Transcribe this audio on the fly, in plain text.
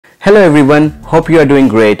Hello everyone, hope you are doing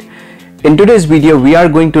great. In today's video we are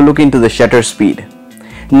going to look into the shutter speed.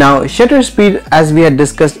 Now shutter speed, as we had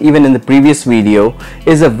discussed even in the previous video,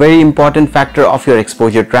 is a very important factor of your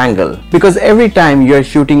exposure triangle, because every time you are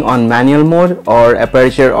shooting on manual mode or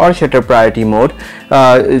aperture or shutter priority mode,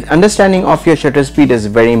 understanding of your shutter speed is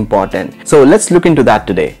very important. So let's look into that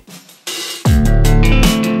today.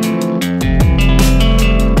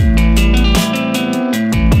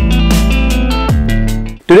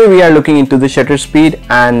 Today we are looking into the shutter speed,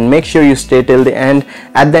 and make sure you stay till the end.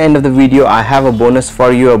 At the end of the video I have a bonus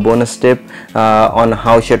for you, a bonus tip on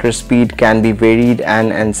how shutter speed can be varied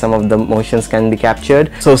and some of the motions can be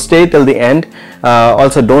captured. So stay till the end.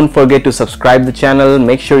 Also don't forget to subscribe the channel,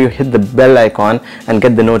 make sure you hit the bell icon and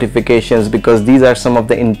get the notifications, because these are some of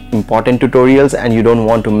the important tutorials and you don't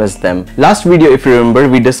want to miss them. Last video, if you remember,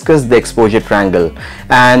 we discussed the exposure triangle,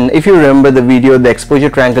 and if you remember the video, the exposure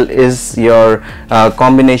triangle is your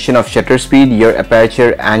combination of shutter speed, your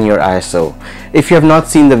aperture and your ISO. If you have not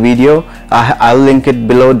seen the video, I'll link it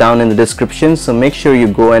below down in the description, so make sure you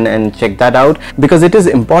go and check that out, because it is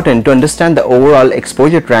important to understand the overall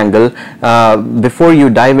exposure triangle before you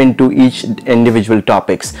dive into each individual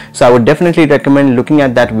topics. So I would definitely recommend looking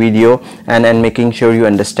at that video and making sure you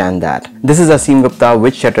understand that. This is Asim Gupta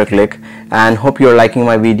with ShutterClick, and hope you are liking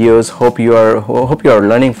my videos, hope you are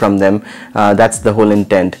learning from them. That's the whole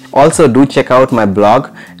intent. Also do check out my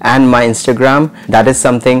blog and my Instagram. That is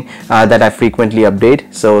something that I frequently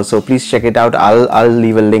update, so please check it out. I'll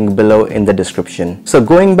leave a link below in the description. So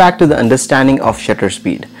going back to the understanding of shutter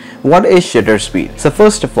speed. What is shutter speed? So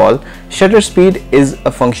first of all, shutter speed is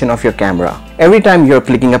a function of your camera. Every time you're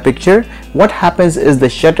clicking a picture, what happens is the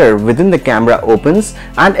shutter within the camera opens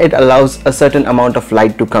and it allows a certain amount of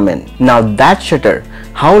light to come in. Now that shutter,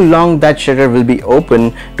 how long that shutter will be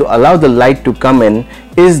open to allow the light to come in,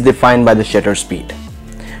 is defined by the shutter speed.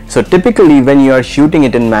 So typically when you are shooting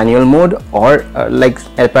it in manual mode or like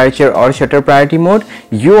aperture or shutter priority mode,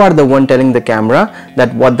 you are the one telling the camera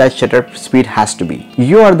that what that shutter speed has to be.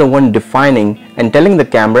 You are the one defining and telling the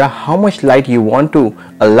camera how much light you want to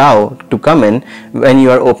allow to come in when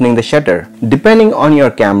you are opening the shutter. Depending on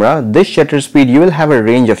your camera, this shutter speed, you will have a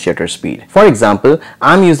range of shutter speed. For example,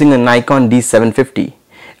 I'm using a Nikon D750.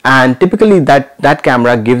 And typically that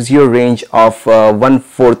camera gives you a range of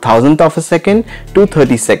 1/4000th of a second to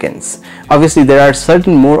 30 seconds. Obviously there are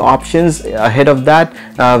certain more options ahead of that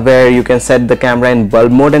where you can set the camera in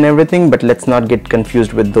bulb mode and everything, but let's not get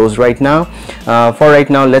confused with those right now. For right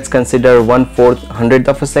now, let's consider 1/400th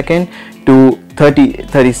of a second to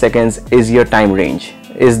 30 seconds is your time range,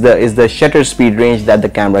 is the shutter speed range that the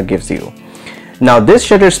camera gives you. Now this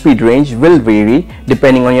shutter speed range will vary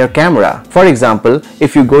depending on your camera. For example,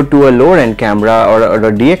 if you go to a lower end camera or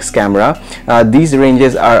a DX camera, these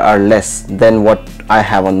ranges are less than what I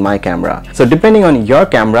have on my camera. So depending on your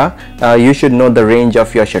camera, you should know the range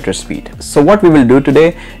of your shutter speed. So what we will do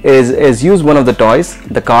today is use one of the toys,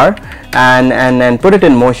 the car, and put it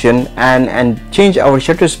in motion and change our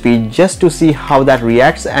shutter speed just to see how that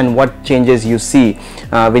reacts and what changes you see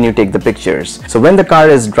when you take the pictures. So when the car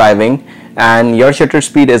is driving and your shutter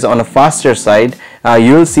speed is on a faster side,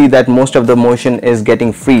 you will see that most of the motion is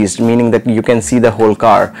getting freezed, meaning that you can see the whole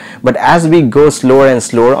car. But as we go slower and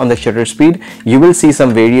slower on the shutter speed, you will see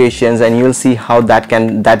some variations and you will see how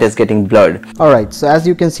that is getting blurred. Alright, so as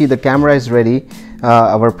you can see, the camera is ready,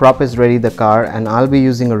 our prop is ready, the car, and I'll be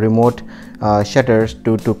using a remote shutters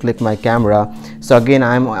to click my camera. So again,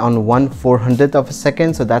 I'm on 1/400th of a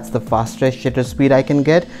second, so that's the fastest shutter speed I can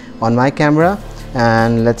get on my camera.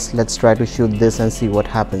 And let's try to shoot this and see what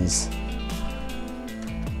happens.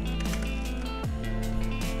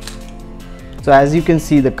 So as you can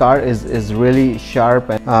see, the car is really sharp,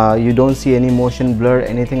 and you don't see any motion blur,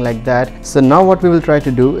 anything like that. So now what we will try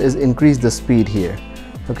to do is increase the speed here.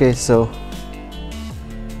 Okay, so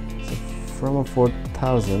from a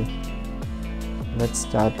 4000, let's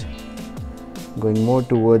start going more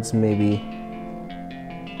towards maybe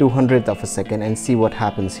 200th of a second and see what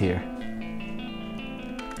happens here.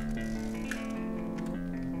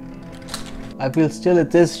 I feel still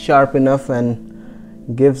it is sharp enough and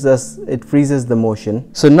it freezes the motion.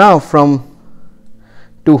 So now from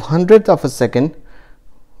 200th of a second,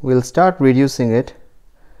 we'll start reducing it.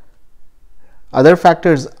 Other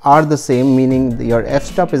factors are the same, meaning your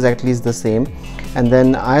f-stop is at least the same, and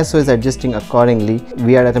then ISO is adjusting accordingly.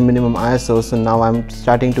 We are at a minimum ISO, so now I'm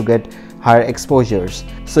starting to get higher exposures.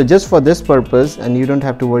 So just for this purpose, and you don't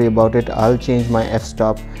have to worry about it, I'll change my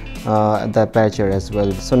f-stop, the aperture as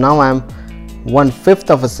well. So now I'm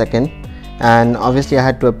 1/5 of a second, and obviously I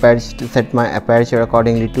had to set my aperture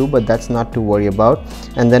accordingly too, but that's not to worry about.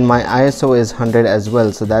 And then my ISO is 100 as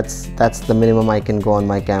well, so that's the minimum I can go on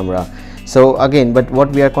my camera. So again, but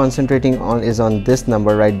what we are concentrating on is on this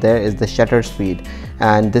number right there, is the shutter speed,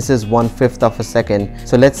 and this is 1/5 of a second.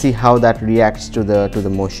 So let's see how that reacts to the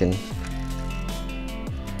motion.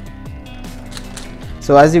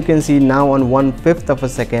 So as you can see now, on 1/5 of a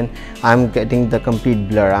second I'm getting the complete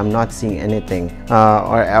blur. I'm not seeing anything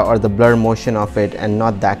or the blur motion of it, and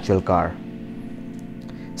not the actual car.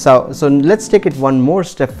 So let's take it one more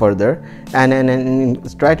step further and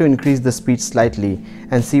try to increase the speed slightly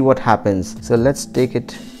and see what happens. So let's take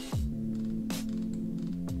it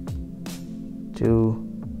to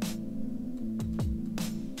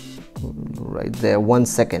right there, 1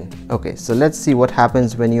 second. Okay, so let's see what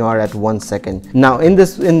happens when you are at 1 second. Now in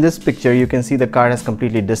this picture you can see the car has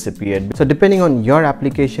completely disappeared. So depending on your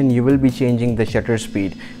application, you will be changing the shutter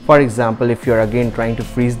speed. For example, if you're again trying to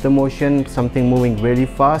freeze the motion, something moving really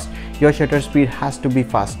fast, your shutter speed has to be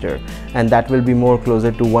faster, and that will be more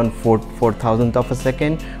closer to 1/4,000th of a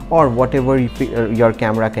second, or whatever your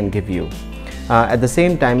camera can give you. At the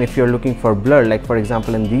same time, if you're looking for blur, like for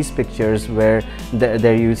example in these pictures where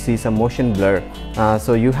there you see some motion blur,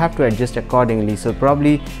 so you have to adjust accordingly. So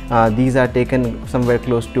probably these are taken somewhere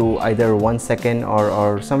close to either 1 second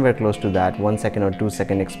or somewhere close to that, 1 second or 2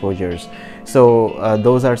 second exposures. So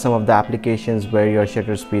those are some of the applications where your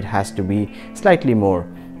shutter speed has to be slightly more.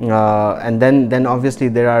 And then obviously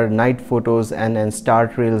there are night photos and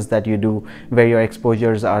start reels that you do where your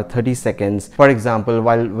exposures are 30 seconds. For example,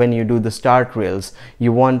 when you do the start reels,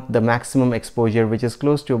 you want the maximum exposure which is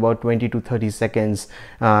close to about 20 to 30 seconds,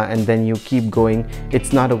 and then you keep going.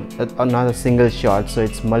 It's not a single shot, so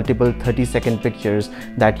it's multiple 30-second pictures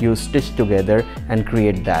that you stitch together and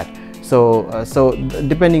create that. So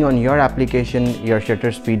depending on your application, your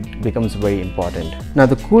shutter speed becomes very important. Now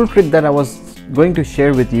the cool trick that I was going to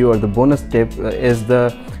share with you, or the bonus tip, is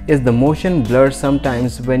the motion blur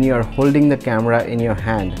sometimes when you are holding the camera in your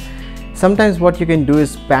hand. Sometimes what you can do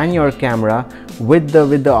is pan your camera with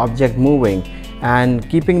the object moving and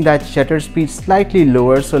keeping that shutter speed slightly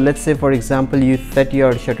lower. So let's say for example you set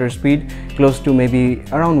your shutter speed close to maybe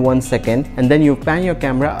around 1 second, and then you pan your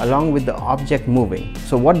camera along with the object moving.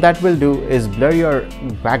 So what that will do is blur your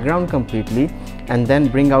background completely and then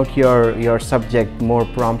bring out your subject more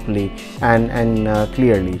promptly and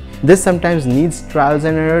clearly. This sometimes needs trials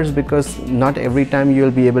and errors, because not every time you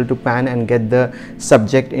will be able to pan and get the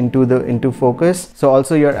subject into focus. So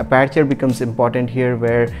also your aperture becomes important here,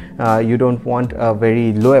 where you don't want a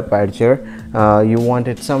very low aperture. You want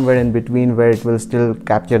it somewhere in between where it will still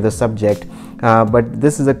capture the subject. But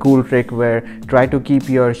this is a cool trick where try to keep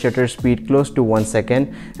your shutter speed close to 1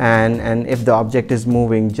 second, and if the object is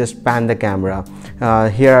moving, just pan the camera.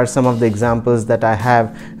 Here are some of the examples that I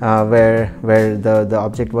have where the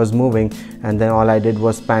object was moving, and then all I did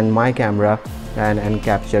was pan my camera and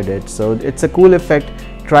captured it. So it's a cool effect.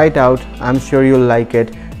 Try it out. I'm sure you'll like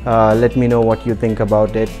it. Let me know what you think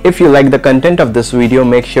about it. If you like the content of this video,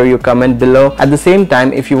 make sure you comment below. At the same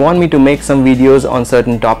time, if you want me to make some videos on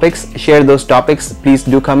certain topics, share those topics, please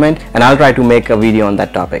do comment, and I'll try to make a video on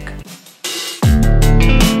that topic.